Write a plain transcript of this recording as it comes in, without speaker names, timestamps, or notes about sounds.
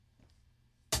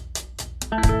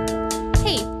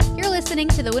Hey, you're listening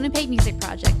to the Winnipeg Music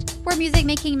Project, where music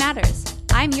making matters.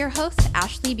 I'm your host,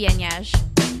 Ashley Bianyaj.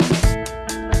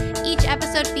 Each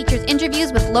episode features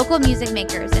interviews with local music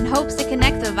makers in hopes to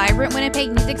connect the vibrant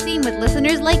Winnipeg music scene with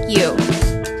listeners like you.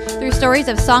 Through stories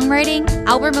of songwriting,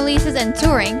 album releases, and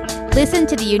touring, listen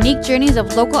to the unique journeys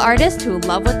of local artists who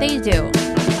love what they do.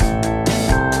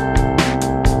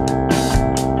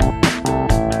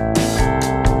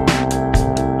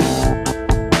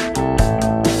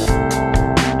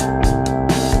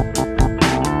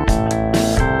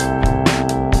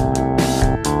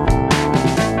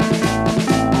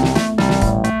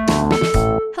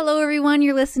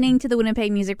 You're listening to the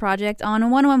Winnipeg Music Project on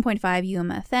 101.5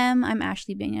 UMFM. I'm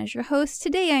Ashley Bianyaj, your host.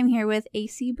 Today I'm here with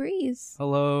AC Breeze.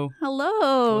 Hello.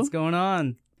 Hello. What's going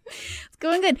on? It's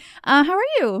going good. How are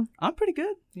you? I'm pretty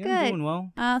good. Yeah, good. I'm doing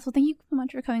well. So thank you so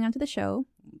much for coming onto the show.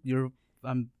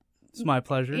 It's my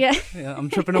pleasure. Yeah. I'm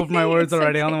tripping over my words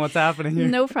already. Okay. I don't know what's happening here.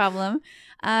 No problem.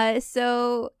 Let's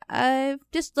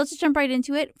just jump right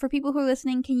into it. For people who are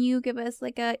listening, can you give us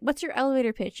what's your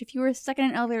elevator pitch? If you were stuck in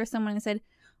an elevator with someone and said,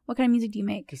 what kind of music do you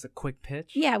make? Just a quick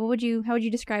pitch? Yeah, how would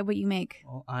you describe what you make?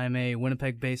 Well, I'm a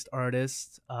Winnipeg-based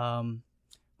artist.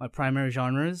 My primary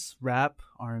genres, rap,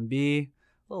 R&B,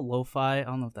 a little lo-fi. I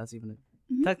don't know if that's even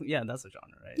yeah, that's a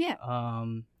genre, right? Yeah.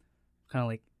 Kind of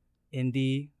like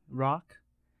indie rock.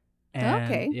 And,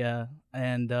 okay. Yeah.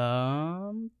 And,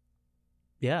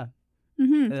 yeah.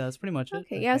 Mm-hmm. Yeah, that's pretty much it.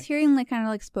 Okay, yeah, I was hearing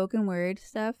kind of spoken word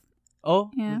stuff. Oh,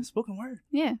 yeah. Spoken word.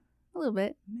 Yeah. A little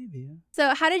bit. Maybe, yeah.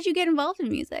 So how did you get involved in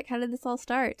music? How did this all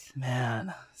start?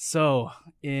 Man, so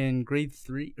in grade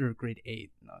 8,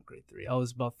 not grade 3, I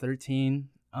was about 13.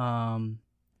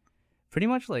 Pretty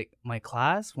much my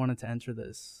class wanted to enter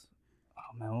this,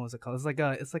 oh man, what was it called?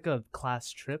 It's like a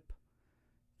class trip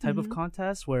type of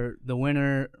contest where the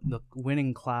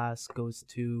winning class goes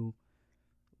to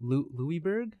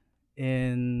Louisburg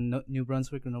in New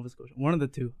Brunswick or Nova Scotia. One of the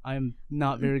two. I'm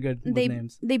not very good with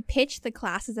names. They pitch the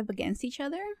classes up against each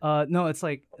other? No, it's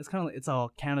kind of it's a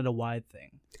Canada-wide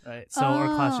thing, right? So our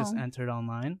class just entered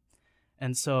online.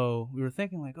 And so we were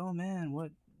thinking oh man,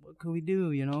 what could we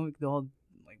do? You know, we could all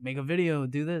make a video,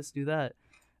 do this, do that.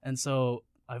 And so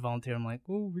I volunteered. I'm like,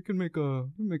 "Oh, we can make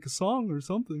a song or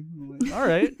something." I'm like, "All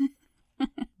right."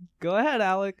 Go ahead,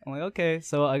 Alec. I'm like, "Okay."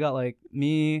 So I got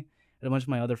me and a bunch of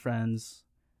my other friends.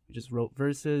 We just wrote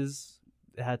verses.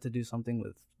 It had to do something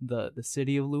with the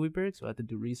city of Louisburg, so I had to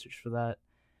do research for that.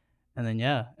 And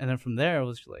then from there I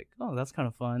was just oh, that's kind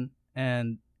of fun,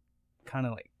 and kind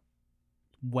of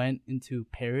went into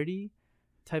parody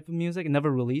type of music. I never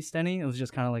released any. It was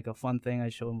just kind of a fun thing I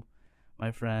showed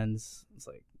my friends. It's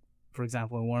for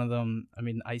example, one of them, I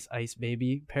made an Ice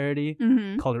Baby parody,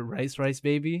 called it Rice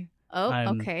Baby. Oh,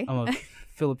 okay. I'm a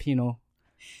Filipino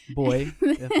boy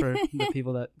for the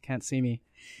people that can't see me.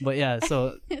 But yeah,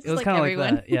 so it was kind of like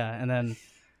that. Yeah, and then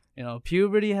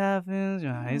puberty happens,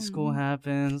 high school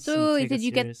happens. So did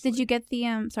you get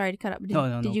the sorry to cut up.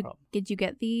 No problem. Did you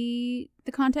get the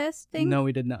contest thing? No,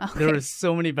 we did not. Okay. There were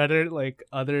so many better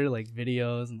other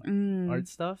videos and art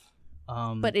stuff.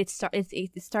 But it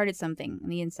started something on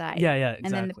the inside. Yeah, exactly.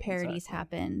 And then the parodies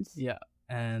happened. Yeah,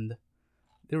 and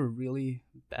they were really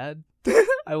bad.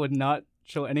 I would not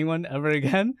show anyone ever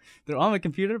again. They're on my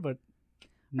computer, but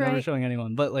never showing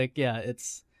anyone. But and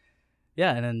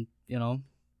then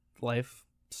life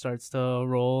starts to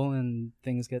roll and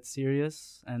things get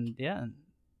serious, and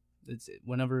it's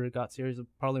whenever it got serious,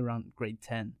 probably around grade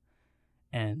 10,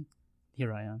 and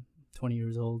here I am, 20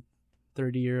 years old,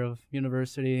 third year of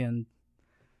university, and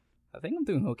I think I'm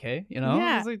doing okay.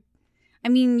 Yeah. I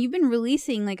mean, you've been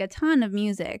releasing a ton of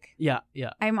music. Yeah.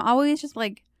 I'm always just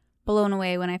blown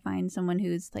away when I find someone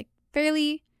who's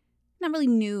fairly, not really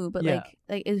new, but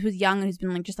who's young and who's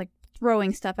been just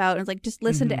throwing stuff out and it's just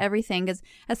listen to everything. Because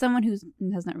as someone who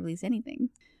has not released anything,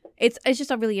 it's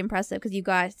just really impressive because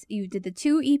you did the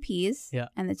 2 EPs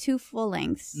and the 2 full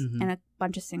lengths and a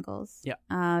bunch of singles. Yeah.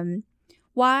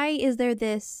 Why is there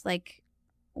this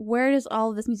where does all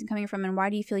of this music coming from, and why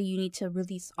do you feel you need to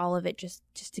release all of it just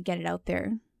to get it out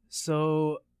there?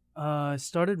 So I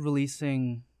started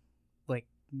releasing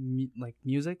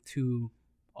music to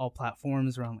all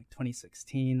platforms around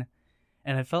 2016,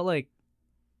 and I felt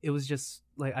it was just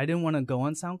I didn't want to go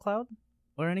on SoundCloud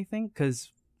or anything,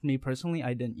 because me personally,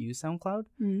 I didn't use SoundCloud,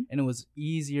 and it was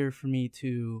easier for me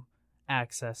to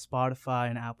access Spotify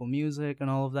and Apple Music and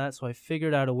all of that. So I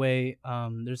figured out a way.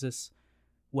 There's this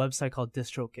website called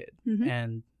DistroKid,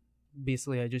 and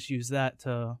basically I just use that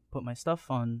to put my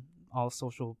stuff on all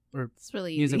social or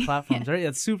really music easy. platforms. Right?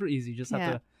 It's super easy. Just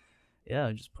have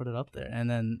to just put it up there, and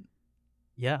then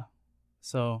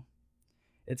so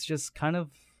it's just kind of,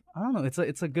 I don't know,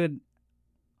 it's a good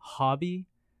hobby,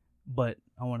 but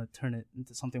I want to turn it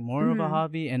into something more of a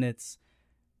hobby. And it's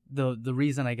the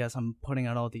reason I guess I'm putting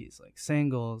out all these like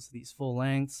singles, these full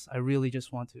lengths. I really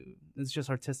just want to, it's just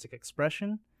artistic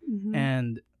expression,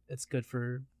 and it's good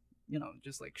for, you know,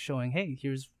 just like showing, hey,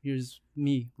 here's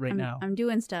me now. I'm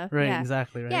doing stuff. Right, yeah.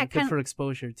 exactly. Right. Yeah, good for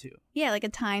exposure too. Yeah, like a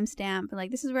timestamp.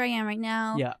 Like, this is where I am right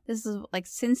now. Yeah. This is like,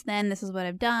 since then, this is what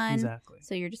I've done. Exactly.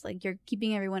 So you're just like, you're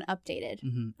keeping everyone updated.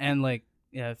 And like,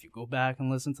 yeah, if you go back and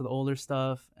listen to the older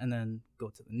stuff and then go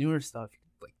to the newer stuff, you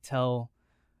can, like, tell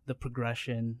the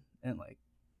progression and like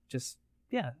just,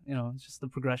 yeah, you know, just the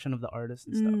progression of the artist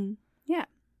and stuff. Yeah,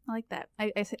 I like that.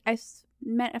 I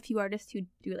met a few artists who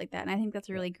do it like that, and I think that's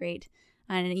really great.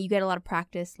 And you get a lot of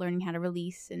practice learning how to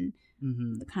release and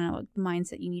the kind of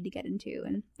mindset you need to get into.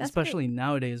 And that's especially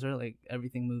nowadays, right? Like,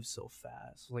 everything moves so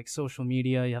fast. Like, social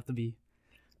media, you have to be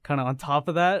kind of on top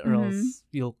of that, or else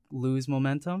you'll lose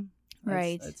momentum.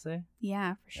 Right. I'd say.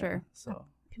 Yeah, for sure. Yeah, so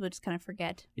people just kind of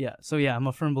forget. Yeah. So yeah, I'm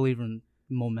a firm believer in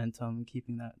momentum,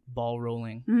 keeping that ball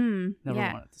rolling. Never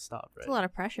want it to stop. Right. It's a lot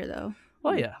of pressure, though.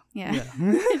 Oh yeah. Yeah.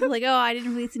 Like, oh, I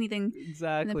didn't release anything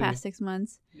in the past 6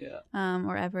 months. Yeah.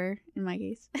 Or ever in my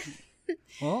case.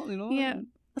 Well, you know. Yeah.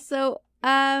 So,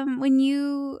 when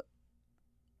you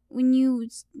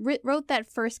wrote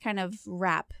that first kind of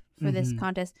rap for this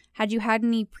contest, had you had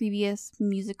any previous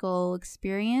musical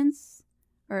experience?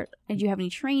 Or did you have any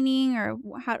training, or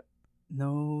how?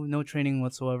 No training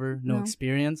whatsoever. No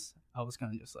experience. I was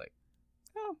kind of just like,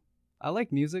 oh, I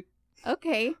like music.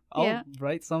 Okay. I'll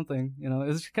write something. You know, it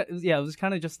was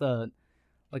kind of just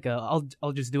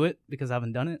I'll just do it because I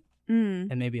haven't done it,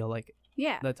 and maybe I'll like it.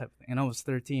 Yeah. That type of thing. And I was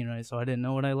 13, right? So I didn't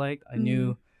know what I liked. I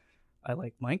knew I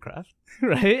liked Minecraft,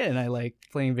 right? And I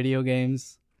liked playing video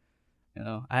games. You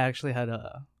know, I actually had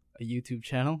a YouTube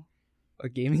channel, a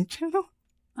gaming channel.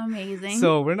 Amazing.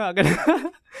 So we're not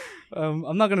gonna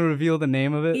I'm not gonna reveal the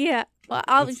name of it. Yeah. Well,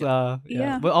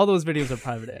 but all those videos are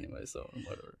private anyway, so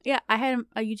whatever. Yeah, I had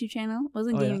a YouTube channel. It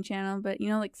wasn't a gaming channel, but you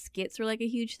know, like, skits were like a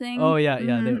huge thing. Oh yeah,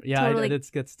 totally. I did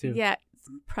skits too. Yeah, it's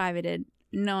privated.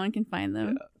 No one can find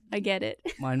them. Yeah. I get it.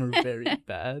 Mine were very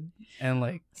bad and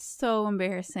like so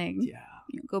embarrassing. Yeah.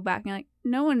 You go back and you're like,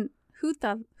 no one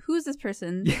who's this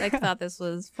person like thought this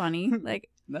was funny? Like,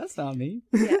 that's not me.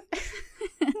 Yeah.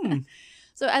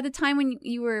 So at the time when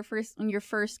you were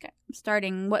first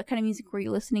starting, what kind of music were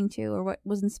you listening to, or what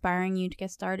was inspiring you to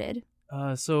get started?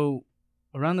 So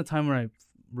around the time where I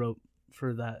wrote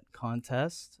for that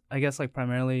contest, I guess like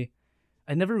primarily,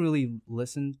 I never really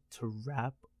listened to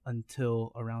rap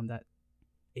until around that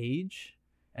age,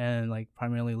 and like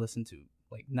primarily listened to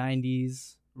like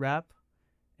 90s rap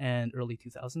and early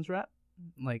 2000s rap,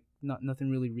 like nothing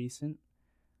really recent.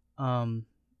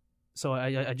 So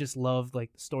I just loved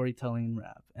like storytelling in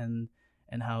rap and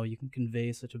how you can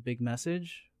convey such a big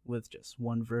message with just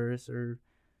one verse or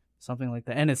something like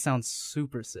that, and it sounds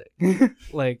super sick.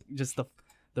 Like, just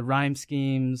the rhyme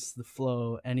schemes, the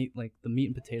flow, like the meat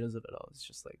and potatoes of it all. It's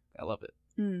just like, I love it.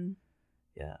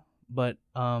 Yeah, but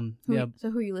So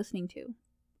who are you listening to?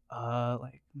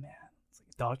 Like, man, it's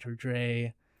like Dr.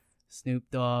 Dre, Snoop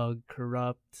Dogg,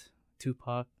 Corrupt,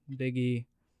 Tupac, Biggie,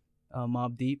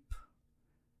 Mobb Deep.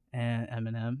 And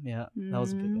Eminem, yeah, that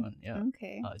was a big one, yeah.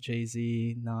 Okay.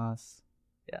 Jay-Z, Nas,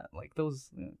 yeah, like those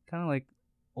kind of like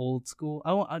old school. I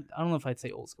don't know if I'd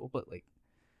say old school, but like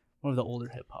one of the older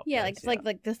hip hop. Yeah, guys,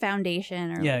 like the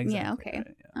foundation, or exactly. Yeah, okay,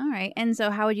 right, yeah. All right. And so,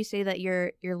 how would you say that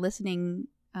your listening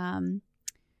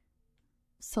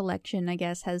selection, I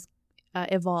guess, has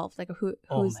evolved? Like,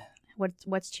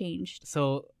 what's changed?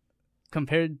 So,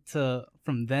 compared to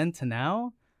from then to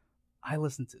now, I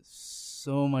listen to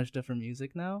so much different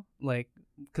music now. Like,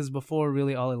 because before,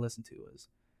 really all I listened to was,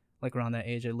 like, around that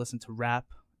age, I listened to rap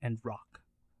and rock.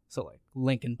 So like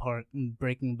Linkin Park,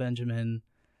 Breaking Benjamin,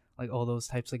 like all those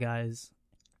types of guys.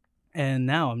 And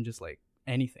now I'm just like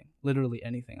anything, literally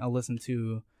anything. I'll listen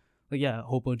to, like,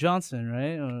 Hopo Johnson,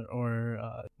 right,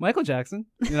 or Michael Jackson.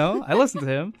 You know, I listen to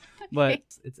him, but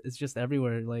it's just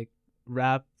everywhere. Like,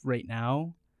 rap right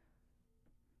now,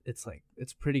 it's like,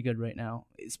 it's pretty good right now,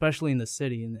 especially in the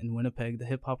city, in Winnipeg. The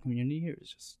hip hop community here is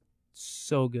just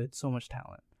so good, so much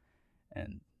talent,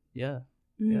 and yeah.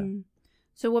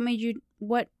 So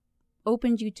what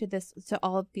opened you to this, to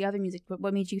all of the other music?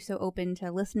 What made you so open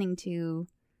to listening to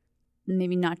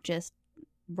maybe not just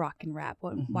rock and rap?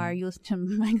 Why are you listening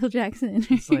to Michael Jackson?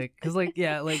 It's like, cause like,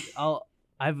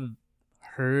 I've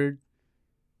heard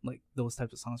like those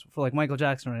types of songs before, like Michael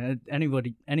Jackson, right?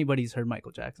 Anybody's heard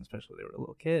Michael Jackson, especially when they were a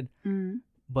little kid.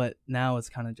 But now it's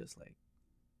kind of just like,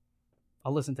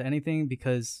 I'll listen to anything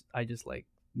because I just like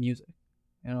music.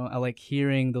 You know, I like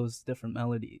hearing those different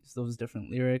melodies, those different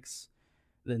lyrics,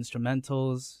 the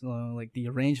instrumentals, like the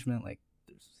arrangement, like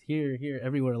there's here,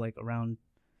 everywhere, like around,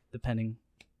 depending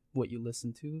what you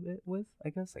listen to it with, I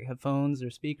guess, like headphones or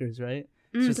speakers, right?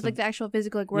 So like the actual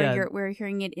physical, like where we're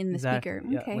hearing it in the speaker.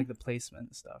 Yeah, okay. like the placement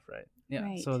and stuff, right? Yeah.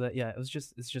 Right. So that it's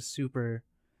just super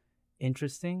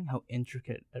interesting how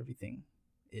intricate everything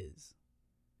is,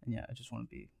 and I just want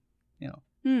to be,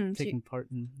 taking part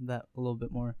in that a little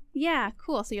bit more. Yeah,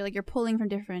 cool. So you're pulling from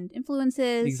different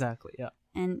influences. Exactly. Yeah.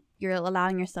 And you're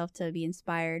allowing yourself to be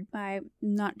inspired by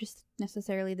not just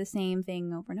necessarily the same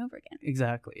thing over and over again.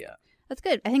 Exactly. Yeah. That's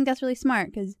good. I think that's really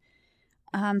smart because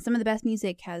some of the best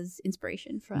music has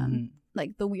inspiration from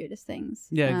like the weirdest things.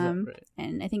 Yeah, exactly. Right.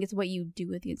 And I think it's what you do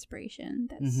with the inspiration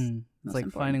that's it's like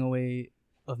important. Finding a way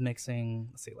of mixing,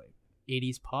 let's say, like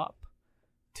 80s pop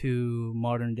to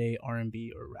modern day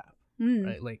R&B or rap,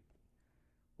 right?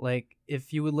 Like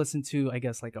if you would listen to, I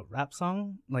guess, like a rap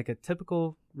song, like a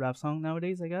typical rap song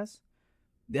nowadays, I guess,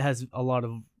 it has a lot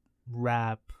of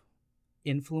rap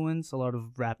influence, a lot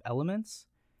of rap elements,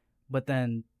 but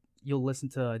then you'll listen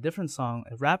to a different song,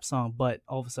 a rap song, but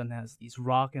all of a sudden it has these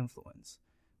rock influences,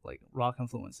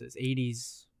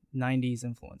 80s, 90s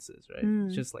influences, right?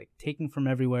 It's just like taking from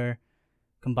everywhere,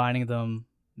 combining them,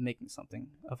 making something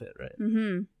of it, right?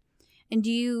 Mm-hmm. And do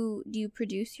you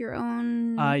produce your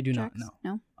own I do tracks? not,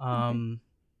 No? Okay.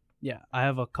 Yeah, I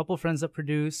have a couple friends that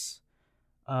produce,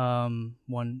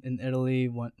 one in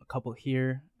Italy, a couple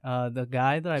here. The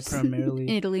guy that I primarily...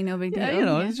 Italy, no big deal.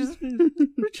 Yeah, it's just,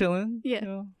 we're chilling.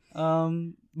 Yeah.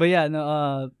 But yeah,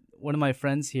 no, one of my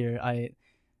friends here, I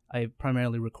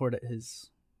primarily record at his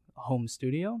home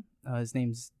studio. His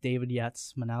name's David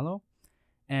Yats Manalo,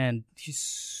 and he's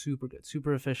super good,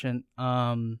 super efficient.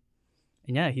 And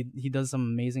yeah, he does some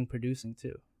amazing producing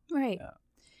too. Right. Yeah.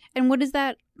 And what does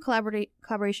that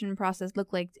collaboration process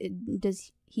look like?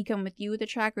 Does he come with you with the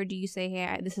track, or do you say,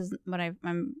 "Hey, this is what I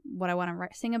want to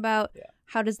sing about"? Yeah.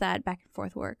 How does that back and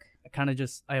forth work?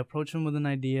 I approach him with an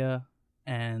idea,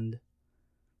 and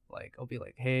like I'll be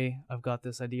like, "Hey, I've got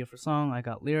this idea for song. I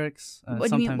got lyrics."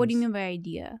 What do you mean by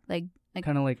idea? Like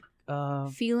kind of like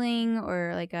feeling,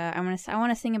 or like I want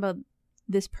to sing about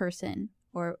this person,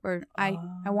 or I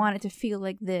want it to feel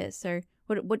like this, or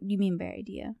what do you mean by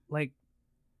idea? Like,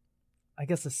 I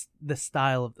guess the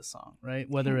style of the song, right?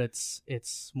 Whether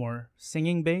it's more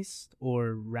singing based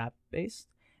or rap based,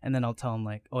 and then I'll tell him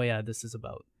like, oh yeah, this is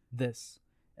about this,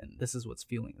 and this is what's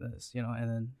feeling this, and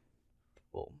then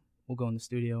we'll go in the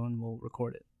studio and we'll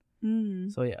record it.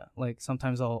 So yeah, like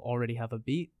sometimes I'll already have a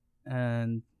beat,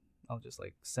 and I'll just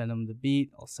like send him the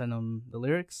beat, I'll send him the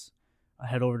lyrics, I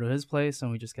head over to his place,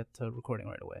 and we just get to recording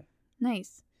right away.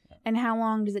 Nice. Yeah. And how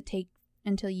long does it take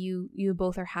until you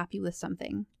both are happy with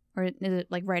something? Or is it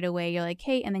like right away you're like,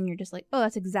 hey, and then you're just like, oh,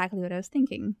 that's exactly what I was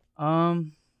thinking?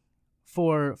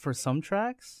 For some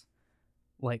tracks,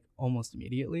 like almost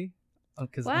immediately,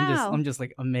 because I'm just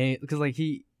like amazed, because like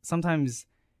sometimes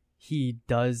he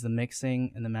does the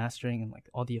mixing and the mastering and like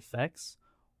all the effects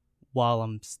while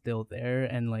I'm still there,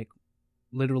 and like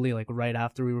literally like right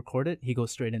after we record it, he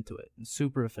goes straight into it. It's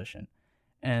super efficient,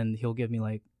 and he'll give me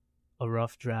like a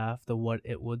rough draft of what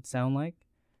it would sound like.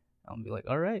 I'll be like,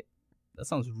 all right, that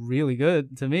sounds really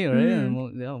good to me, right? And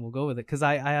we'll go with it, because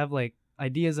I have like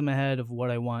ideas in my head of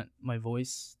what I want my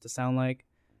voice to sound like,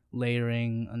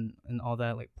 layering and all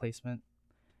that, like placement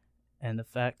and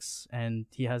effects, and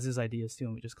he has his ideas too,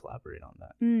 and we just collaborate on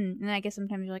that. And I guess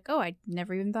sometimes you're like, oh, I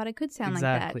never even thought it could sound like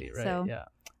that. Exactly, right, so, yeah.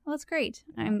 Well, that's great.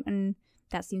 And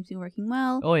that seems to be working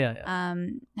well. Oh, yeah.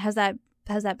 Has that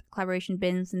collaboration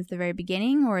been since the very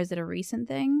beginning, or is it a recent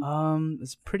thing?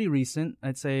 It's pretty recent.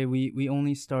 I'd say we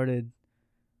only started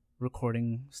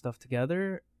recording stuff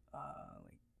together like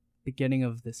beginning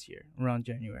of this year, around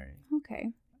January. Okay.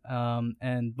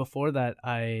 And before that,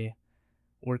 I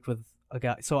worked with a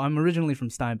guy. So I'm originally from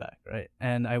Steinbach, right?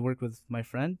 And I worked with my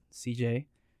friend CJ.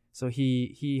 So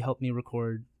he helped me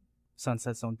record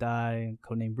Sunsets Don't Die and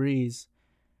Codename Breeze.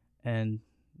 And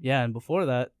yeah, and before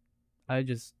that, I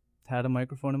just had a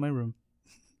microphone in my room.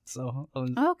 So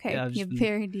okay, you're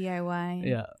very DIY.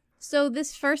 Yeah. So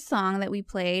this first song that we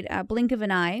played, "Blink of an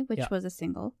Eye," which was a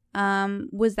single,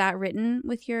 was that written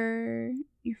with your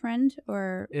friend,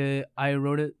 or? I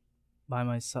wrote it by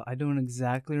myself. I don't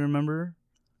exactly remember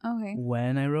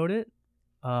when I wrote it.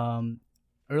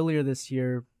 Earlier this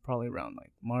year, probably around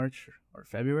like March or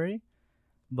February.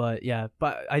 But yeah,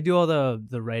 I do all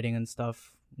the writing and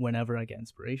stuff whenever I get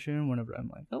inspiration, whenever I'm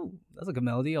like, oh, that's a good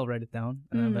melody, I'll write it down.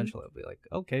 And then eventually I'll be like,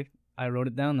 okay, I wrote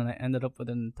it down, and I ended up with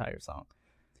an entire song.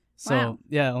 So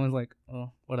yeah, I was like,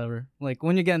 oh, whatever. Like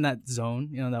when you get in that zone,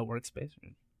 that workspace,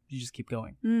 just keep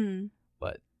going. Mm.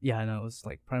 But yeah, no, it was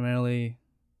like primarily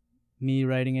me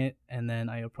writing it, and then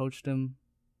I approached him,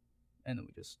 and then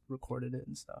we just recorded it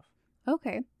and stuff.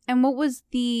 Okay. And what was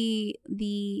the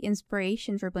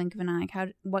inspiration for Blink of an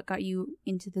Eye? What got you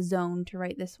into the zone to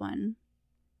write this one?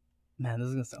 Man, this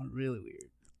is gonna sound really weird.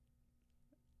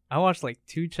 I watched like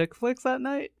 2 chick flicks that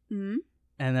night, Mm.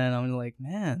 and then I'm like,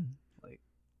 man, like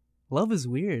love is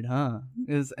weird, huh?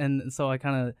 And so I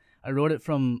wrote it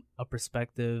from a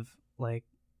perspective like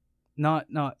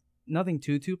nothing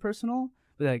too personal,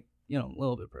 but like, you know, a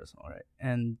little bit personal, right?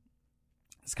 And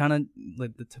it's kind of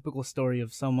like the typical story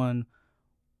of someone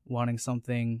wanting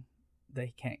something that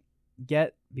he can't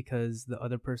get because the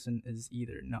other person is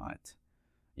either not,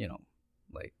 you know,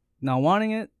 like not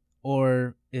wanting it,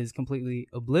 or is completely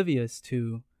oblivious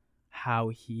to how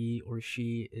he or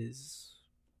she is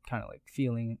kind of like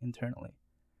feeling internally.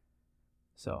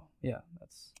 So yeah,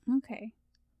 that's Okay.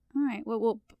 All right.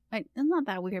 Well, it's not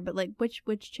that weird, but like,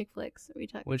 which chick flicks are we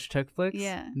talking? which chick flicks?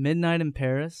 Yeah. Midnight in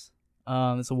Paris.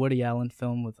 It's a Woody Allen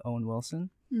film with Owen Wilson,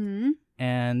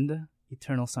 and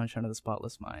Eternal Sunshine of the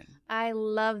Spotless Mind. I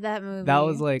love that movie. That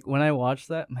was like, when I watched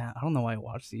that, man, I don't know why I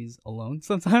watch these alone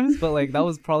sometimes, but like that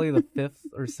was probably the 5th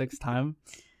or 6th time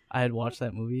I had watched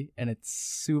that movie, and it's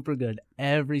super good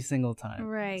every single time.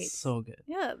 Right. It's so good.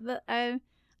 Yeah, but I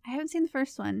haven't seen the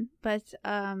first one, but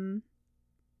are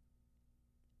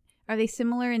they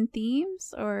similar in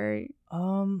themes or?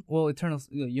 Well, Eternal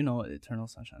Sunshine of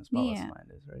the Spotless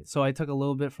Mind is, right? So I took a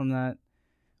little bit from that,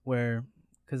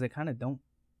 because they kind of don't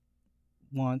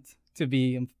want to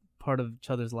be part of each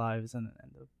other's lives, and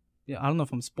end up. Yeah, I don't know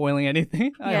if I'm spoiling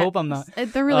anything. I hope I'm not.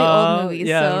 They're really old movies.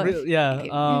 Yeah,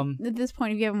 so at this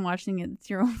point, if you haven't watched it, it's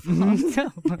your own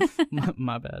fault.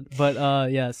 my bad.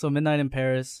 But yeah, so Midnight in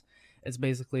Paris. It's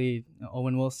basically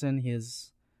Owen Wilson. He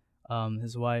is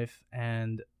his wife,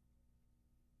 and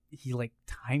he like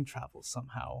time travels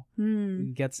somehow.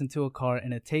 He gets into a car,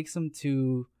 and it takes him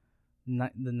to the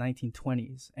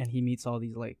 1920s, and he meets all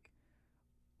these like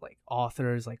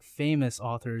authors, like famous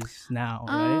authors now,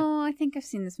 right? Oh, I think I've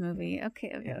seen this movie.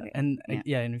 Okay. Yeah. Okay. And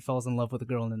and he falls in love with a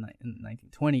girl in the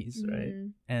 1920s,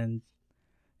 right? And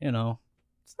you know,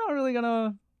 it's not really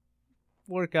gonna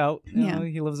work out. You know,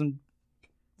 he lives in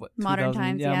modern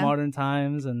times. Yeah, modern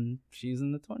times, and she's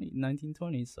in the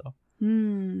 1920s. So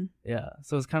yeah,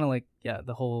 so it's kind of like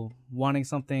the whole wanting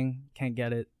something, can't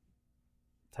get it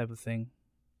type of thing.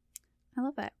 I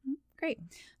love that. Great.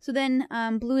 So then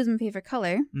blue is my favorite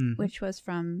color, which was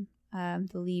from The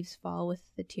Leaves Fall with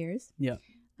the Tears. Yeah.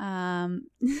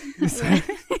 It's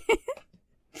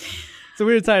a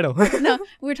weird title. No,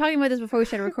 we were talking about this before we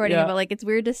started recording, but like it's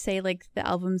weird to say like the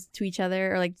albums to each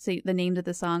other, or like say the names of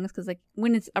the songs, because like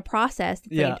when it's a process,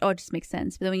 it's like, oh, it just makes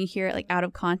sense. But then when you hear it like out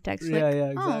of context, you're like,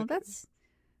 exactly. Oh,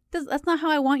 that's not how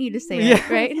I want you to say it,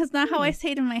 right? It's not how I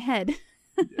say it in my head.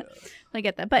 I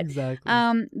get that, but exactly.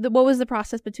 What was the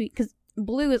process between? Because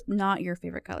blue is not your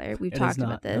favorite color. We've talked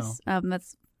about this. No.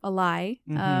 That's a lie.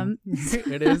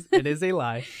 It is a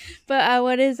lie. But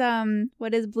what is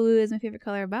blue is my favorite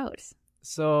color about?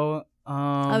 So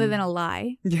other than a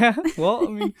lie. Yeah. Well,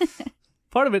 I mean,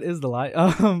 part of it is the lie.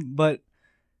 But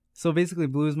so basically,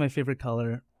 blue is my favorite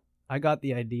color. I got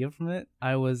the idea from it.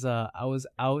 I was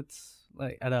out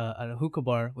like at a hookah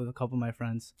bar with a couple of my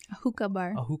friends. A hookah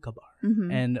bar.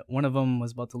 And one of them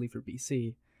was about to leave for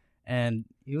BC, and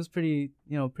he was pretty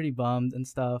bummed and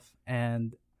stuff.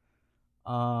 And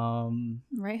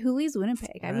right, who leaves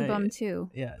Winnipeg? I'd be bummed too.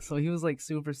 Yeah, so he was like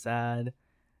super sad,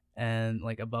 and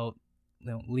like about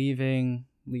leaving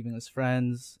his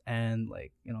friends, and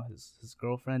like his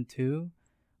girlfriend too,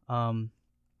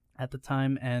 at the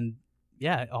time. And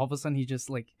yeah, all of a sudden he just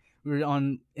like, we were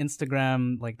on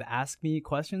Instagram, like the ask me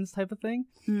questions type of thing,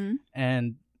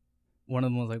 and one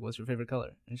of them was like, "What's your favorite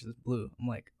color?" And she says blue. I'm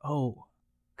like, "Oh,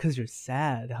 'cause you're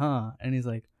sad, huh?" And he's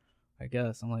like, "I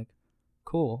guess." I'm like,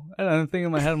 "Cool." And I'm thinking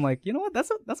in my head, I'm like, you know what? That's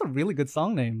a really good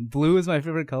song name. Blue is my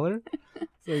favorite color.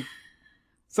 It's like,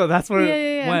 so that's where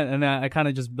it went, and I kind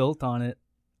of just built on it.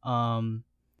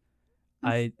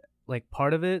 I like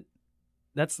part of it.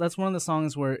 That's one of the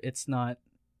songs where it's not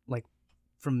like,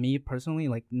 for me personally,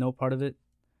 like no part of it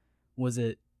was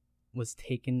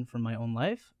taken from my own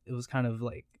life. It was kind of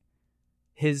like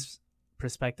his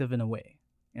perspective in a way,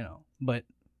 but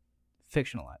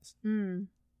fictionalized.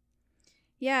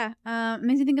 Yeah,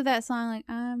 makes me think of that song, like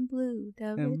I'm blue,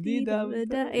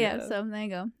 da-ba-dee-da-ba-da. Yeah, so there you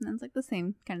go. That's like the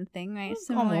same kind of thing, right?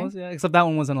 Similar. Almost, yeah. Except that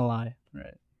one wasn't a lie,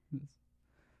 right?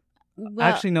 Well,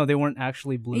 actually, no, they weren't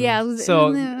actually blue. Yeah, so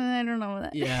I don't know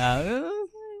that. Yeah,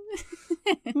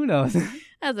 who knows?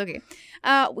 That's okay.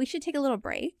 We should take a little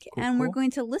break, and we're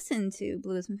going to listen to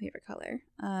Blue Is My Favorite Color.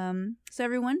 So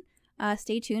everyone,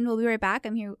 stay tuned. We'll be right back.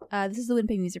 I'm here. This is the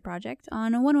Winnipeg Music Project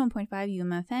on 101.5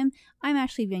 UMFM. I'm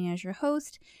Ashley Vignage, your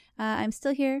host. I'm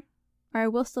still here, or I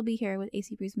will still be here with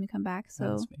AC Breeze when we come back. So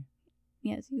That's me.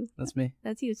 Yeah, it's you. That's me.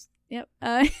 That's you. Yep.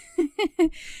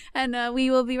 And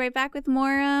we will be right back with more,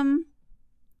 I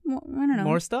don't know.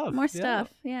 More stuff. More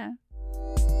stuff. Yeah.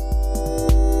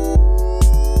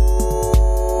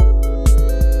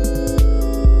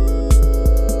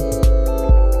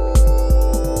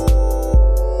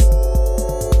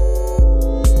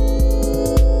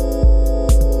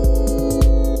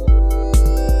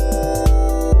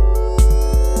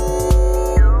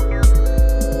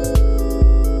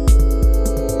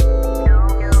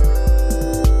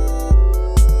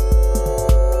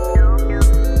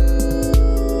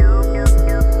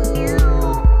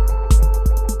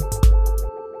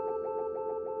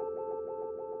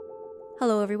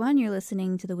 Hello, everyone. You're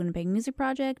listening to the Winnipeg Music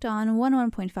Project on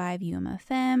 101.5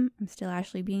 UMFM. I'm still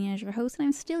Ashley Vignage, your host, and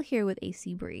I'm still here with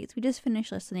AC Breeze. We just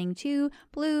finished listening to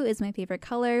Blue Is My Favorite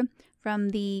Color from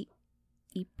the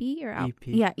EP or EP.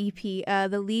 Yeah, EP.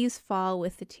 The Leaves Fall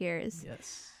with the Tears.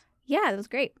 Yes. Yeah, that was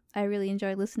great. I really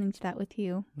enjoyed listening to that with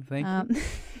you. Thank you.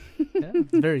 Yeah,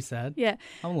 it's very sad. Yeah.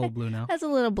 I'm a little blue now. That's a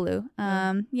little blue.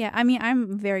 Yeah, I mean,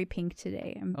 I'm very pink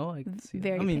today. I can see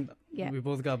very that. I mean, pink. Yeah. we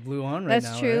both got blue on right now.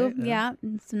 That's true. Right? Yeah.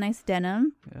 Some nice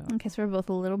denim. Yeah. Okay, so we're both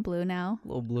a little blue now. A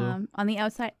little blue. On the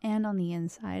outside and on the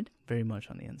inside. Very much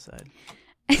on the inside.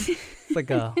 It's like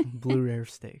a blue rare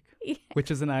steak, Yeah.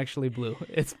 which isn't actually blue.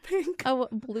 It's pink. Oh,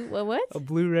 blue? What? A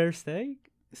blue rare steak?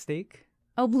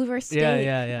 Oh, blue rare steak.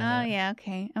 Yeah. Oh, yeah.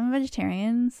 Okay. I'm a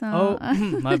vegetarian, so. Oh,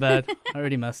 my bad. I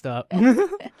already messed up. I am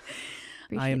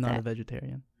Appreciate not that. a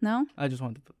vegetarian. No? I just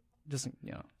want to, just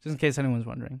in case anyone's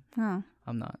wondering. Oh.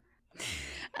 I'm not.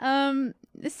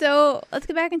 So let's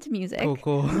get back into music.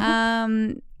 Cool.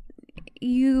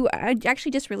 You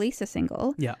actually just released a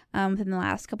single. Yeah. Within the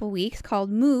last couple of weeks called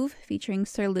 "Move," featuring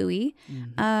Sir Louis.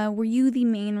 Mm-hmm. Were you the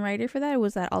main writer for that, or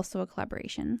was that also a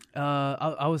collaboration?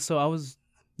 I was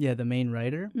the main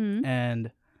writer,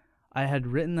 and I had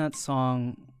written that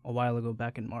song a while ago,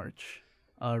 back in March,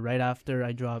 right after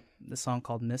I dropped the song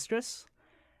called "Mistress,"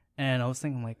 and I was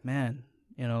thinking, like, man,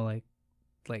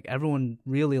 like everyone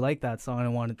really liked that song, and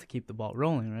I wanted to keep the ball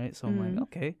rolling, right? So I'm like,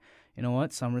 okay, you know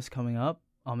what, summer's coming up,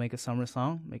 I'll make a summer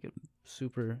song, make it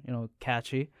super,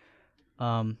 catchy,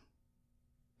 and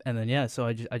then so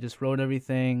I just wrote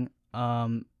everything,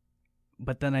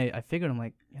 but then I figured, I'm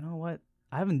like, you know what,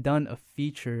 I haven't done a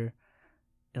feature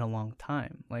in a long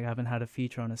time. Like, I haven't had a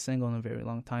feature on a single in a very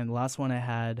long time. The last one I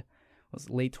had was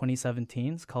late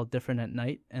 2017. It's called Different at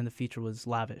Night, and the feature was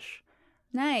Lavish.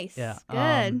 Nice. Yeah.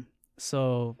 Good.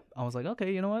 So I was like,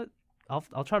 okay, you know what?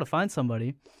 I'll try to find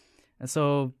somebody. And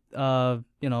so,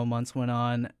 months went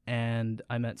on, and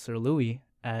I met Sir Louis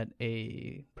at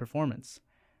a performance.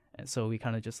 And so we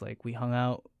kind of just we hung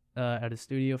out at a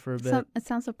studio for a bit. So, it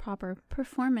sounds so proper.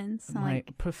 Performance.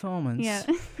 Performance. Yeah.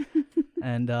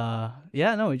 And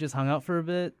we just hung out for a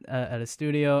bit at a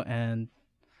studio, and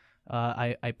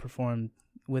I performed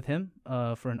with him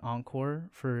for an encore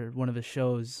for one of his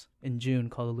shows in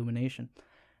June called Illumination.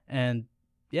 And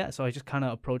so I just kind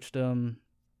of approached him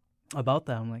about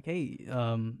that. I'm like, hey,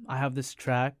 I have this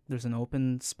track. There's an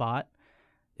open spot.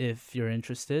 If you're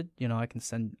interested, I can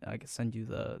send you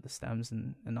the stems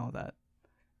and all that.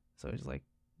 So he's like,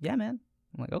 yeah, man.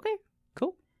 I'm like, okay,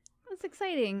 cool. That's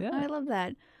exciting. Yeah. I love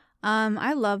that.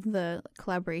 I love the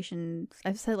collaboration.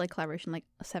 I've said collaboration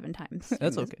 7 times.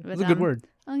 That's okay. It's a good word.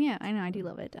 Oh yeah, I know. I do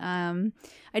love it.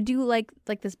 I do like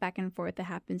this back and forth that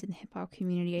happens in the hip hop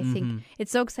community. I think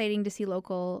it's so exciting to see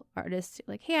local artists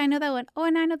hey, I know that one. Oh,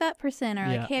 and I know that person. Or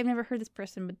hey, I've never heard this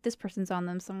person, but this person's on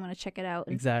them, so I'm gonna check it out.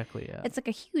 And exactly. Yeah. it's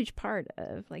a huge part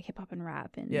of hip hop and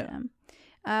rap. And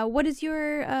yeah. What is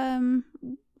your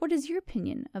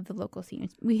opinion of the local scene?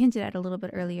 We hinted at it a little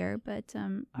bit earlier, but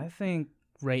I think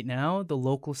right now the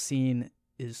local scene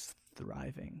is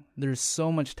thriving. There's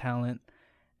so much talent,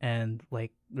 and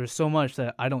there's so much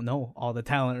that I don't know all the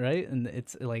talent, right? And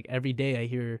it's every day I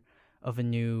hear of a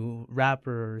new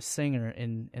rapper or singer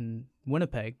in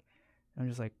Winnipeg. I'm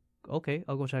just like, okay,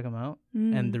 I'll go check them out.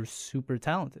 And they're super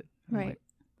talented. Right.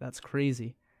 That's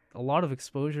crazy. A lot of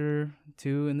exposure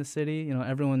too in the city.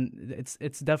 Everyone.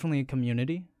 It's definitely a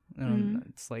community.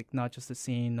 It's not just a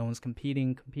scene. No one's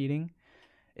competing.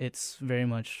 It's very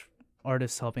much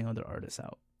artists helping other artists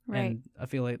out. Right. And I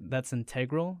feel like that's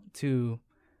integral to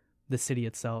the city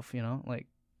itself. The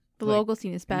local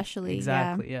scene, especially.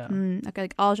 Exactly. Yeah.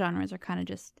 All genres are kind of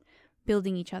just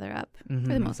building each other up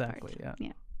for the most exactly, part.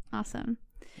 Yeah. Awesome.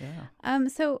 Yeah.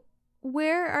 So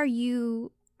where do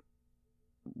you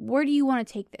want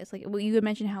to take this? Like, well, you had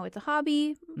mentioned how it's a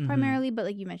hobby primarily, but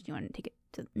like you mentioned you want to take it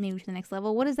to maybe to the next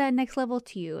level. What is that next level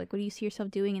to you? Like, what do you see yourself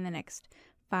doing in the next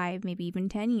 5, maybe even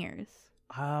 10 years?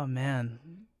 Oh man.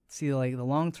 See, like the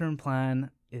long-term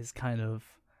plan is kind of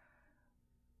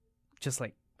just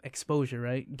like exposure,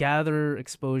 right? Gather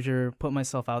exposure, put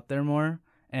myself out there more.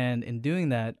 And in doing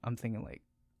that, I'm thinking like,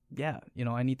 yeah,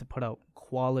 I need to put out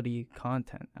quality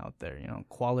content out there,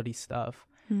 quality stuff.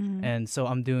 And so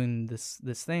I'm doing this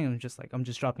thing. I'm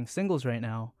just dropping singles right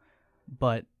now,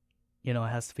 but it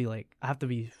has to be like, I have to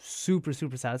be super,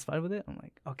 super satisfied with it. I'm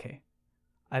like, okay,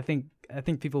 I think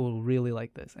people will really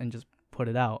like this, and just put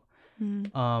it out.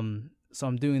 So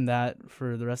I'm doing that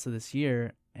for the rest of this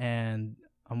year, and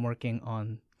I'm working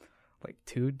on like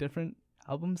 2 different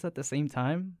albums at the same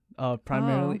time.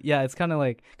 Primarily, yeah, it's kind of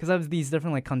like, because I have these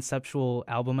different like conceptual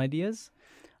album ideas.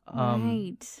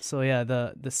 Right. So yeah,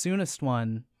 the soonest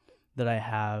one that I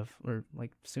have, or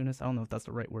like soonest, I don't know if that's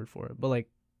the right word for it, but like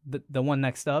the one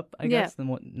next up, I guess, the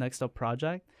one next up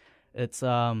project, it's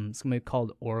gonna be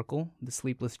called Oracle: The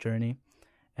Sleepless Journey,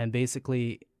 and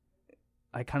basically,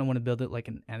 I kind of want to build it like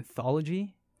an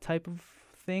anthology type of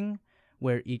thing,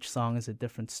 where each song is a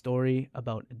different story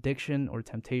about addiction or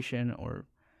temptation or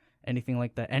anything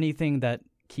like that, anything that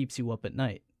keeps you up at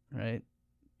night, right?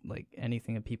 Like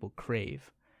anything that people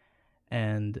crave.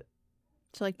 And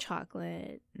so like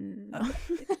chocolate.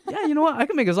 Yeah, you know what? I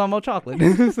can make a song about chocolate.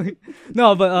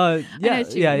 No, but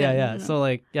yeah. So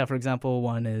like, yeah, for example,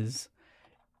 one is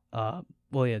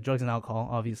drugs and alcohol.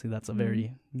 Obviously, that's a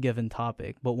very given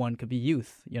topic. But one could be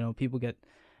youth. People get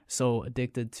so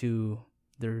addicted to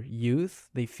their youth,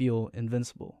 they feel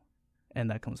invincible.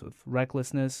 And that comes with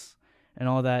recklessness and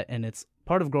all that. And it's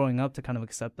part of growing up to kind of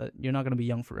accept that you're not going to be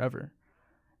young forever.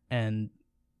 And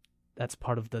that's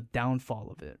part of the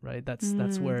downfall of it, right?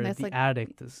 That's where the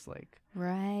addict is like,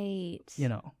 right.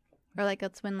 Or like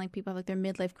that's when like people have like their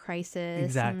midlife crisis.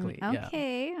 Exactly.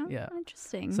 Okay. Yeah.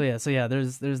 Interesting. So yeah,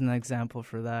 there's an example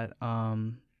for that.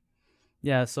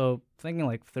 So thinking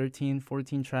like 13,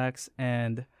 14 tracks,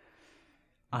 and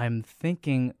I'm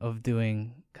thinking of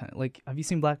doing kind of like, have you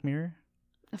seen Black Mirror?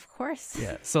 Of course.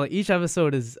 Yeah. So each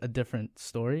episode is a different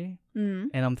story,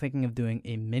 and I'm thinking of doing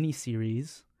a mini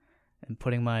series and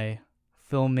putting my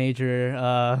film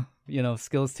major,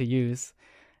 skills to use,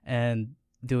 and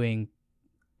doing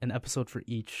an episode for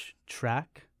each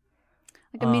track.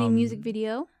 Like a mini music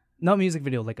video? Not music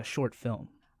video, like a short film.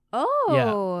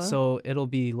 Oh. Yeah. So it'll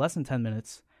be less than 10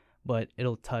 minutes, but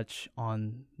it'll touch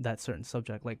on that certain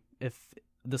subject. Like if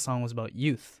the song was about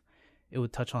youth, it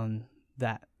would touch on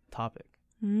that topic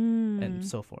and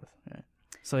so forth. Right.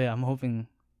 So yeah, I'm hoping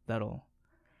that'll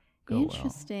go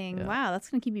interesting. Well. Yeah. Wow, that's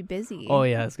gonna keep you busy. Oh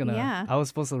yeah, it's gonna. Yeah. I was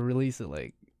supposed to release it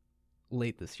like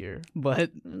late this year,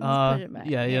 but push it back.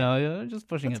 Just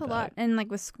pushing that's it back. That's a lot, and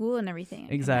like with school and everything.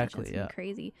 Exactly. Yeah.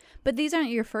 Crazy. But these aren't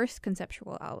your first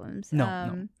conceptual albums.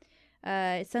 No.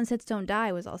 Sunsets Don't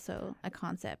Die was also a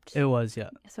concept. It was, yeah.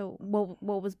 So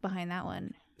what was behind that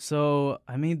one? So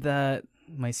I made that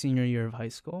my senior year of high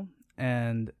school,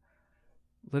 and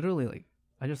literally like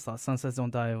I just thought Sunsets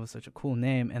Don't Die was such a cool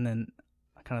name, and then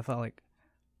I kind of thought like,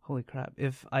 holy crap,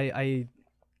 if I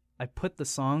put the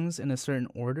songs in a certain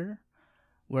order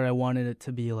where I wanted it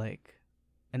to be like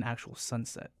an actual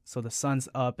sunset. So the sun's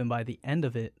up, and by the end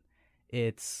of it,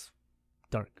 it's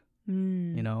dark.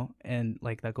 And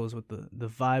like that goes with the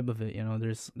vibe of it.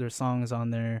 There's songs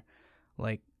on there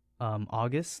like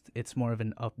August. It's more of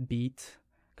an upbeat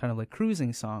kind of like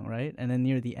cruising song, right? And then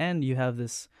near the end, you have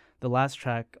the last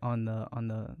track on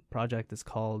the project is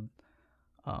called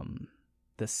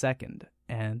The Second.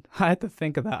 And I had to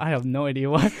think of that. I have no idea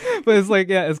why, but it's like,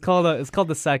 yeah, it's called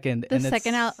The Second. The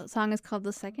second song is called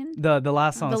The Second? The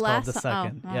last song is called The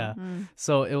Second. Yeah.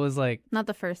 So it was like, not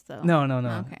the first though. No.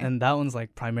 Okay. And that one's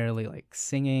like primarily like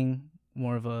singing,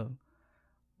 more of a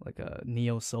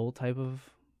neo soul type of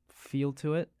feel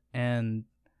to it. And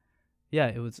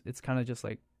yeah, it's kind of just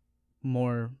like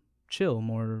more chill,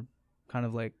 more kind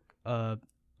of like a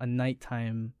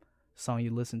nighttime song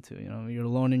you listen to. You're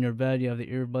alone in your bed, you have the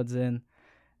earbuds in,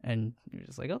 and you're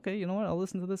just like, okay, you know what? I'll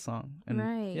listen to this song. And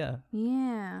right. Yeah.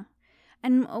 Yeah.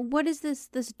 And what is this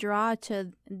draw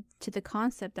to the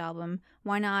concept album?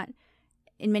 Why not?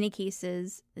 In many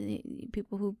cases,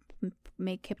 people who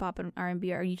make hip hop and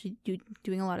R&B are usually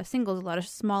doing a lot of singles, a lot of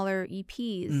smaller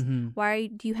EPs. Why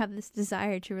do you have this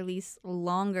desire to release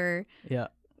longer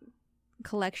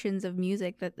collections of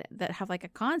music that have like a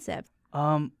concept?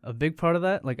 A big part of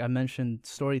that, like I mentioned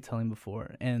storytelling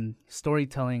before, and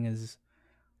storytelling is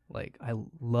like I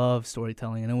love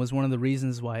storytelling, and it was one of the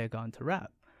reasons why I got into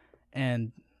rap.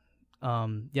 And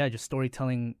just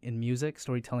storytelling in music,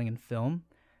 storytelling in film.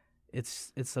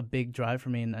 It's a big drive for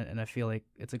me, and I feel like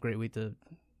it's a great way to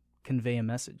convey a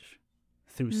message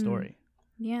through story.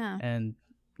 Yeah. And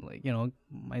like,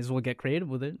 might as well get creative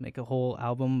with it, make a whole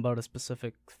album about a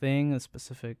specific thing, a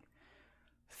specific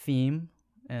theme,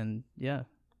 and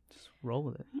just roll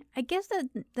with it. I guess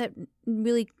that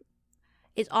really,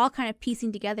 it's all kind of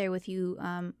piecing together with you.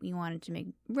 You wanted to make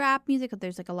rap music, but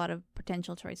there's like a lot of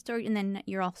potential to write story, and then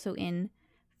you're also in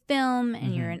film,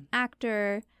 and you're an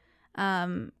actor.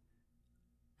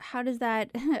 How's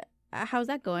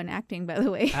that going, acting, by the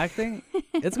way? Acting?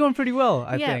 It's going pretty well,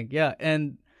 I think. Yeah.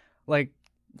 And like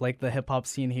the hip hop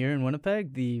scene here in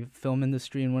Winnipeg, the film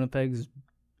industry in Winnipeg is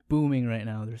booming right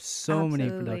now. There's so many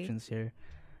productions here.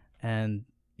 And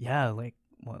like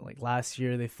last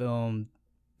year they filmed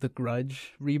the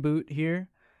Grudge reboot here.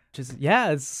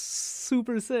 It's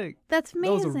super sick. That's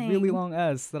amazing. That was a really long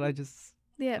S that I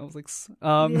was like,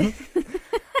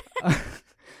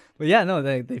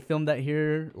 but they filmed that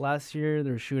here last year. They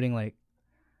were shooting like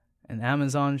an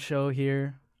Amazon show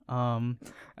here. And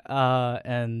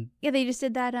they just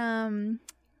did that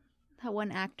that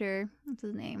one actor, what's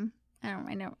his name?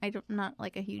 I'm not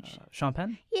like a huge Sean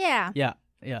Penn? Yeah,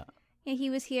 he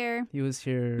was here. He was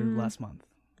here last month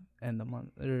and the month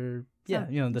the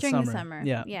during summer. The summer.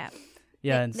 Yeah.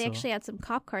 They actually had some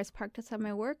cop cars parked outside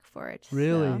my work for it.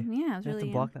 Really? So, yeah, it was you really. Have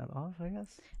to block that off, I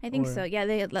guess. I think so. Yeah,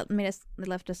 they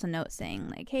left us a note saying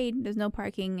like, "Hey, there's no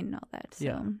parking" and all that. So.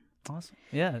 Yeah. Awesome.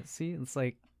 Yeah. See, it's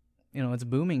like, it's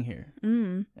booming here,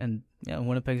 and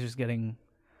Winnipeg's just getting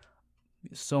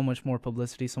so much more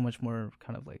publicity, so much more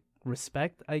kind of like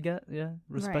respect. I get. Yeah,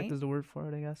 respect is the word for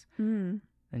it, I guess. And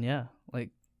like,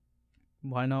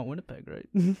 why not Winnipeg,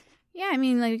 right? Yeah, I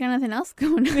mean, like, you got nothing else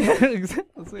going on.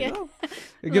 Exactly.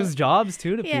 It gives jobs,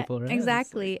 too, to people, right?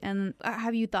 Exactly. And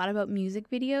have you thought about music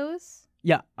videos?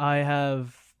 Yeah, I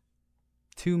have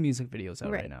 2 music videos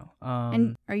out right now.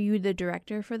 And are you the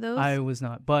director for those? I was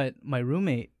not. But my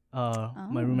roommate,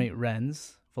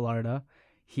 Renz Villarda,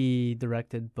 he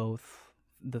directed both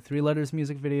the 3 Letters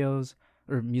music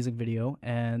video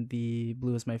and the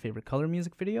Blue Is My Favorite Color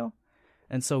music video.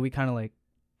 And so we kind of like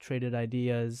traded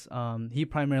ideas. He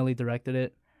primarily directed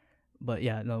it, but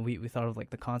we thought of like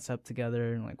the concept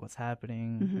together and like what's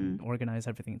happening, and organize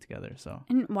everything together. So.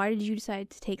 And why did you decide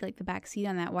to take like the back seat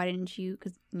on that? Why didn't you?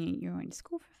 Because you're going to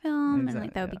school for film, and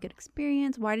like that would be a good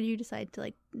experience. Why did you decide to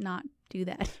like not do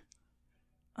that?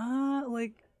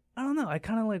 Like I don't know. I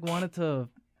kind of like wanted to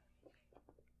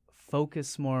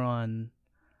focus more on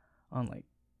like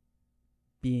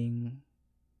being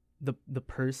the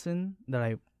person that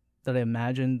I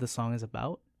imagined the song is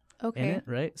about in it,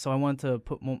 right? So I wanted to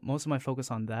put most of my focus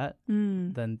on that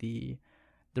than the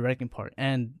directing part.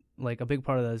 And like a big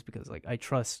part of that is because like I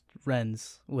trust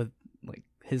Renz with like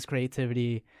his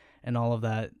creativity and all of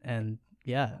that. And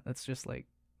that's just like,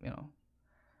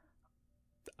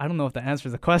 I don't know if that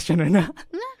answers the question or not.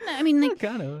 No, I mean, like,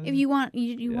 kind of. if you want,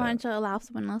 you want to allow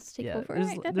someone else to take over.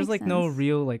 There's like no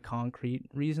real like concrete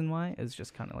reason why. It's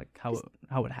just kind of like how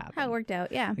it happened. How it worked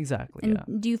out, yeah. Exactly.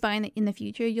 And do you find that in the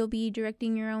future you'll be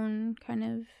directing your own kind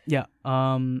of? Yeah.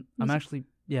 I'm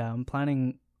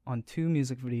planning on 2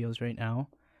 music videos right now.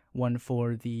 One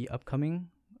for the upcoming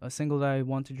single that I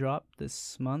want to drop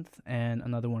this month, and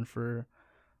another one for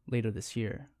later this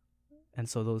year. And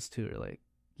so those 2 are like.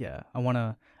 Yeah, I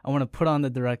wanna put on the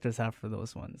director's hat for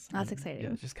those ones. That's exciting.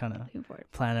 Yeah, just kind of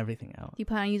plan everything out. Do you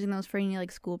plan on using those for any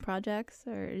like school projects,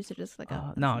 or is it just like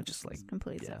just like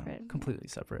completely separate? Completely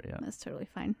separate. Yeah, that's totally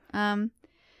fine. I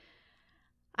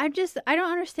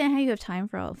don't understand how you have time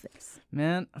for all of this.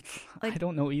 Man, like, I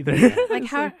don't know either. Like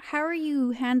how are you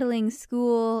handling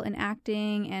school and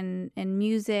acting and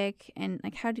music, and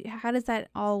like how does that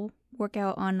all work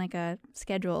out on like a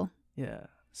schedule? Yeah,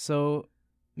 so.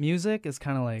 Music is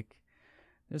kind of like,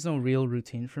 there's no real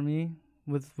routine for me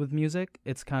with music.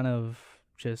 It's kind of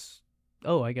just,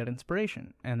 I get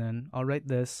inspiration, and then I'll write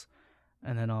this,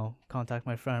 and then I'll contact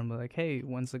my friend and be like, hey,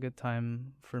 when's a good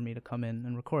time for me to come in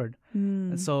and record?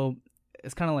 And so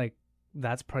it's kind of like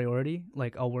that's priority.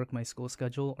 Like I'll work my school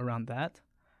schedule around that.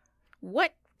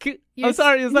 What? I'm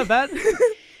sorry, is that bad?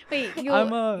 Wait,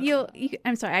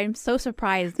 I'm sorry. I'm so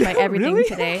surprised by everything really?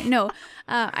 Today. No,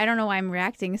 I don't know why I'm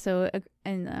reacting so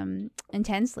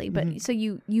intensely. But so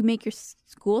you make your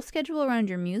school schedule around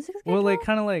your music schedule? Well, like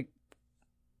kind of like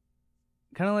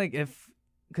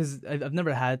because I've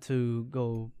never had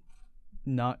to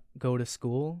not go to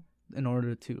school in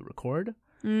order to record.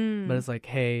 But it's like,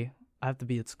 hey, I have to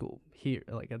be at school here,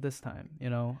 like at this time. You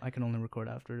know, I can only record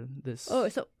after this. Oh,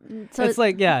 so it's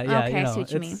like yeah. Okay, you know, I see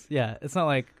what you mean. Yeah, it's not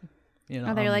like, you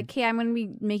know. They're like, hey, I'm gonna be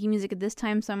making music at this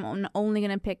time, so I'm only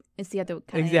gonna pick. It's the other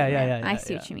kind of. Yeah. I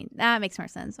see what you mean. That makes more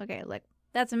sense. Okay, like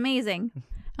that's amazing.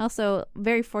 Also,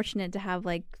 very fortunate to have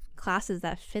like classes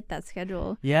that fit that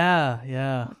schedule.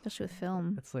 Yeah. Especially with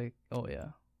film. It's like, oh yeah.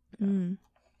 Mm.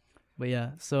 But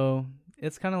yeah, so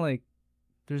it's kind of like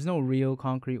there's no real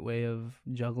concrete way of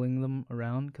juggling them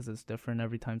around because it's different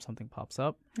every time something pops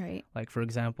up. Right. Like, for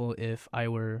example, if I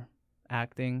were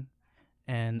acting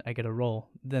and I get a role,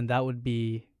 then that would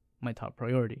be my top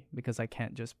priority because I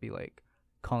can't just be like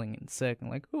calling in sick and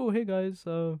like, oh, hey guys,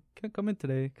 can't come in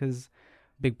today because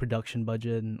big production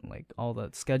budget and like all the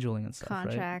scheduling and stuff.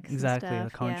 Contracts. Right? Exactly, and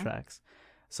stuff, the contracts. Yeah.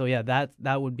 So yeah,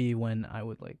 that would be when I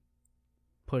would like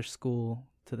push school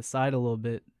to the side a little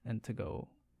bit and to go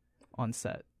on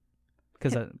set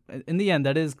because in the end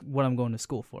that is what I'm going to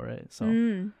school for, right? So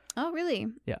Oh really?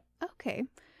 Yeah. Okay.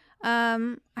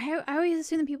 I always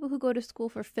assume the people who go to school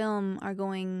for film are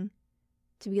going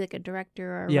to be like a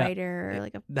director or a writer or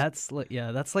like a that's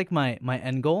like my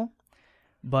end goal,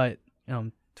 but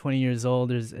 20 years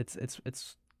old,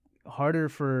 it's harder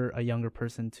for a younger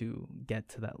person to get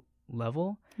to that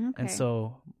level. Okay. And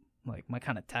so like my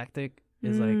kind of tactic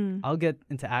is like I'll get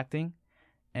into acting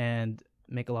and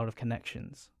make a lot of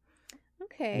connections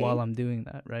while I'm doing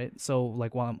that, right? So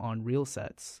like while I'm on real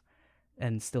sets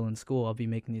and still in school, I'll be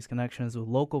making these connections with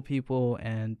local people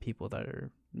and people that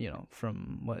are, you know,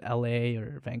 from LA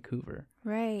or Vancouver.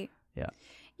 Right. Yeah.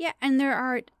 Yeah, and there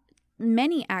are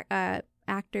many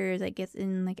actors, I guess,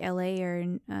 in like LA or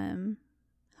in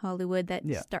Hollywood that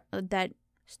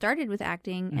started with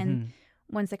acting and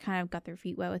once they kind of got their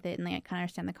feet wet with it and they kind of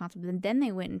understand the concept, and then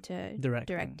they went into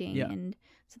directing. Yeah. And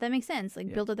so that makes sense.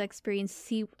 Like build up that experience,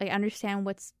 see, like understand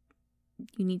what's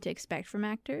you need to expect from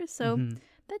actors. So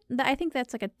that I think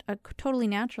that's like a totally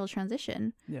natural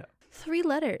transition. Yeah. 3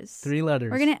 letters. 3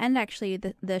 letters. We're going to end actually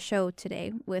the show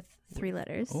today with 3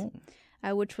 letters. Oh.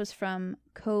 Which was from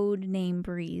Code Name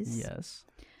Breeze. Yes.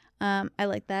 I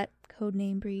like that. Code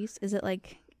Name Breeze. Is it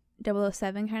like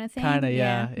 007 kind of thing? Kind of,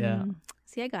 yeah.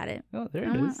 See, I got it. Oh, there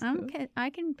it is. I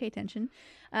can pay attention.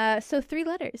 So 3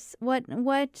 letters. What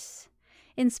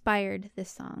inspired this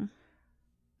song?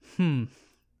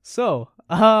 So,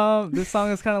 this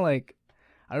song is kind of like,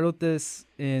 I wrote this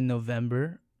in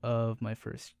November of my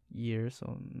first year,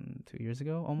 so 2 years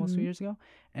ago, almost 2 years ago.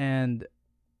 And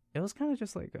it was kind of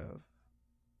just like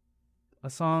a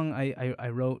song I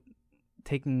wrote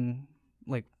taking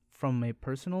like from a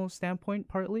personal standpoint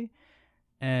partly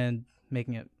and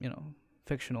making it, you know,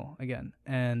 fictional again.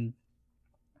 And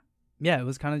yeah, it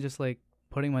was kind of just like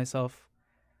putting myself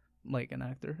like an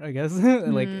actor, I guess,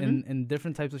 like in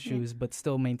different types of shoes, but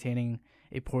still maintaining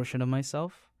a portion of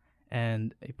myself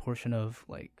and a portion of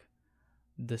like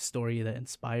the story that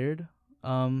inspired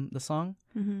the song,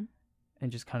 and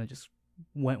just kind of just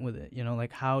went with it, you know,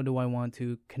 like how do I want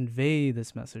to convey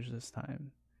this message this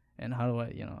time, and how do I,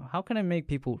 you know, how can I make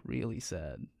people really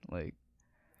sad, like.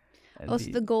 So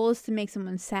the goal is to make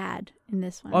someone sad in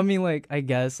this one. I mean, like, I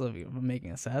guess if I'm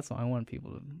making a sad song, I want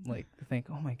people to like think,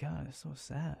 "Oh my god, it's so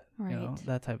sad," right. You know,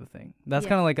 that type of thing. That's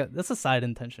kind of like that's a side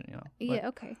intention, you know. Yeah.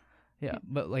 Okay. Yeah,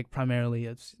 but like primarily,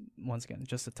 it's once again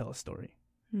just to tell a story,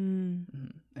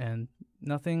 and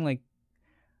nothing like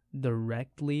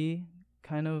directly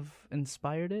kind of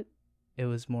inspired it. It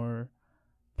was more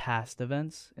past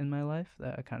events in my life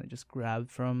that I kind of just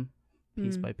grabbed from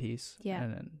piece by piece,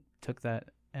 and then took that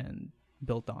and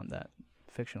built on that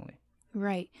fictionally.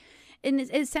 Right. And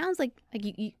it sounds like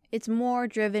you, it's more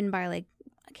driven by like,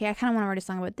 okay, I kind of want to write a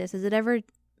song about this. Has it ever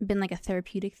been like a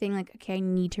therapeutic thing? Like, okay, I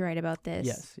need to write about this.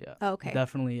 Yes. Yeah. Oh, okay.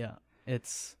 Definitely. Yeah.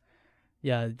 It's,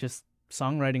 just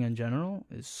songwriting in general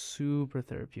is super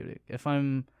therapeutic. If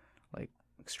I'm like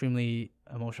extremely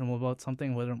emotional about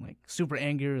something, whether I'm like super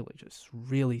angry or like just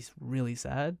really, really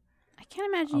sad, I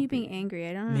can't imagine you being angry.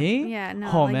 I don't know. Me? Yeah,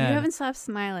 no. Oh, like, man. You haven't stopped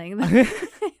smiling.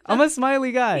 I'm a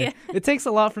smiley guy. Yeah. It takes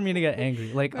a lot for me to get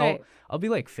angry. Like right. I'll be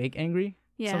like fake angry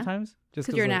sometimes. Just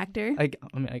because you're like, an actor.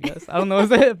 I mean, I guess. I don't know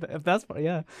if that's part.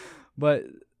 Yeah. But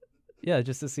yeah,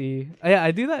 just to see.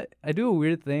 I do that. I do a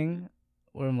weird thing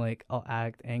where I'm like, I'll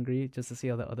act angry just to see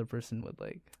how the other person would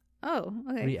like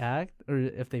react, or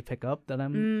if they pick up that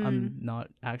I'm not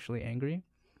actually angry,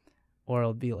 or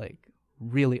I'll be like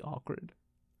really awkward.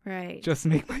 Right. Just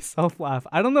make myself laugh.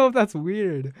 I don't know if that's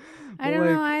weird. I don't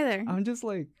know either. I'm just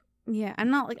like, I'm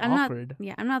not like awkward.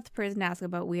 I'm not the person to ask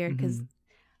about weird because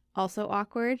also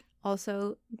awkward,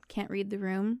 also can't read the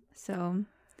room. So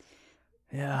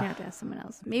you have to ask someone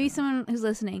else. Maybe someone who's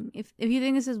listening. If you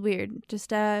think this is weird,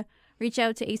 just reach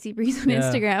out to AC Breeze on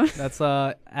Instagram. That's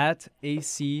at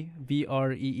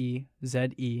ACBREEZE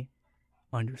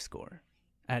 _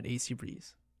 at AC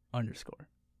Breeze _ on Instagram.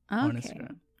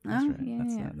 That's right.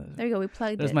 That's there you go. We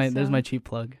plugged there's it. There's my cheap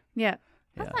plug. Yeah.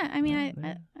 That's not, I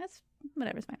mean, that's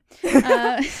whatever. It's fine.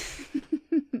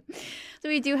 So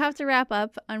we do have to wrap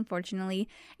up, unfortunately.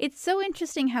 It's so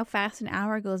interesting how fast an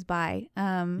hour goes by.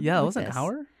 It was an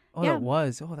hour? Oh, yeah. It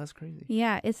was. Oh, that's crazy.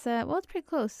 Yeah, it's it's pretty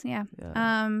close. Yeah.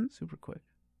 Super quick.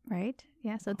 Right.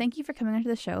 Yeah. So thank you for coming onto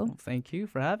the show. Well, thank you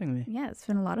for having me. Yeah, it's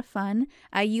been a lot of fun.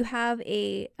 You have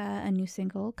a new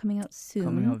single coming out soon.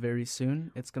 Coming out very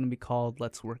soon. It's going to be called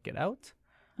Let's Work It Out.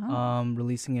 Oh.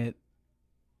 Releasing it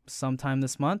sometime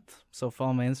this month. So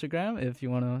follow my Instagram if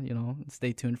you want to,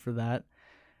 stay tuned for that.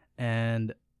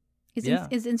 And is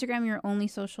Instagram your only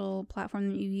social platform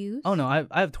that you use? Oh no, I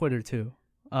have Twitter too.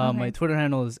 My Twitter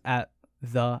handle is at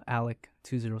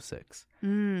 @thealec206.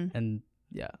 And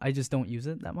yeah, I just don't use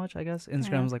it that much, I guess.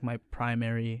 Instagram is like my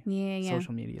primary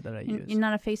social media that I use. You're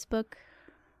not a Facebook?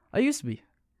 I used to be.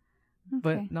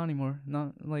 But not anymore.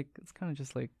 Not like it's kind of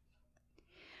just like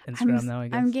Instagram now, I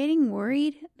guess. I'm getting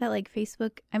worried that like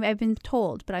Facebook, I've been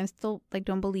told, but I'm still like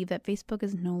don't believe that Facebook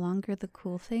is no longer the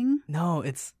cool thing. No,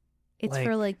 it's like,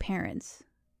 for like parents.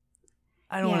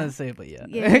 I don't want to say it, but yeah.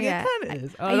 It kind of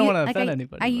is. I don't want to offend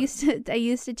anybody. I used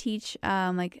to teach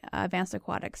like advanced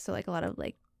aquatics, so like a lot of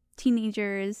like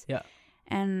teenagers. Yeah.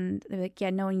 And they're like,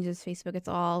 no one uses Facebook. It's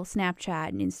all Snapchat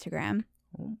and Instagram.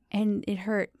 And it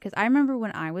hurt because I remember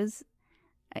when I was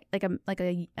like a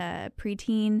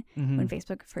preteen when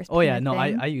Facebook first. Oh yeah, no,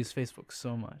 I use Facebook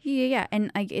so much. Yeah, and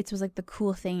it was like the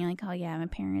cool thing. Like, oh yeah, my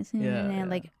parents,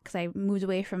 like because I moved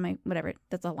away from my whatever.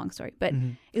 That's a long story, but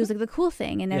it was like the cool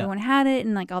thing, and everyone had it,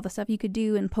 and like all the stuff you could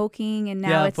do, and poking, and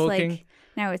now it's like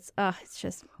it's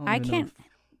just I can't.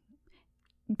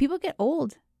 People get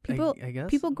old. People, I guess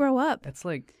people grow up. It's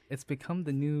like it's become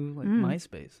the new like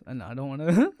MySpace, and I don't want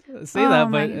to say that,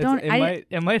 but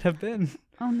it might have been.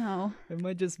 Oh no! It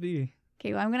might just be.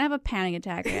 Okay, well, I'm gonna have a panic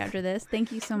attack right after this.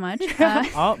 Thank you so much.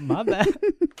 Oh, my bad.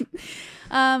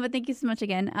 But thank you so much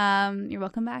again. You're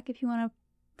welcome back if you want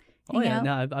to. Out.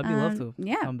 No, I'd be love to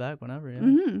come back whenever. Yeah,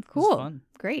 cool, it's fun.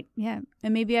 Great, yeah,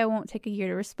 and maybe I won't take a year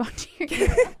to respond to your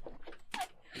email.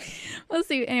 We'll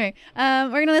see. Anyway, we're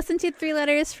going to listen to 3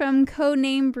 letters from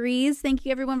Codename Breeze. Thank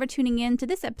you, everyone, for tuning in to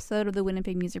this episode of the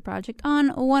Winnipeg Music Project on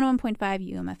 101.5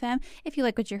 UMFM. If you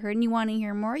like what you heard and you want to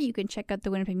hear more, you can check out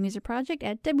the Winnipeg Music Project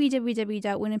at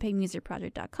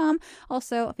www.winnipegmusicproject.com.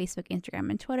 Also, Facebook, Instagram,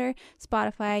 and Twitter,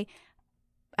 Spotify,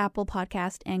 Apple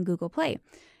Podcast, and Google Play.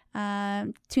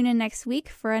 Tune in next week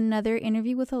for another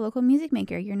interview with a local music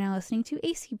maker. You're now listening to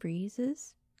AC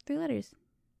Breeze's 3 letters.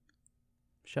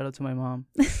 Shout out to my mom.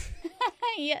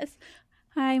 Yes.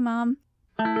 Hi, Mom.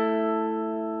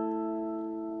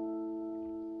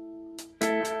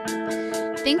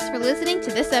 Thanks for listening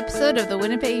to this episode of the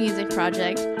Winnipeg Music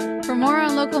Project. For more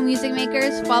on local music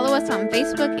makers, follow us on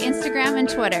Facebook, Instagram, and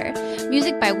Twitter.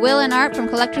 Music by Will and Art from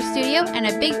Collector Studio, and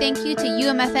a big thank you to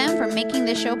UMFM for making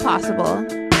this show possible.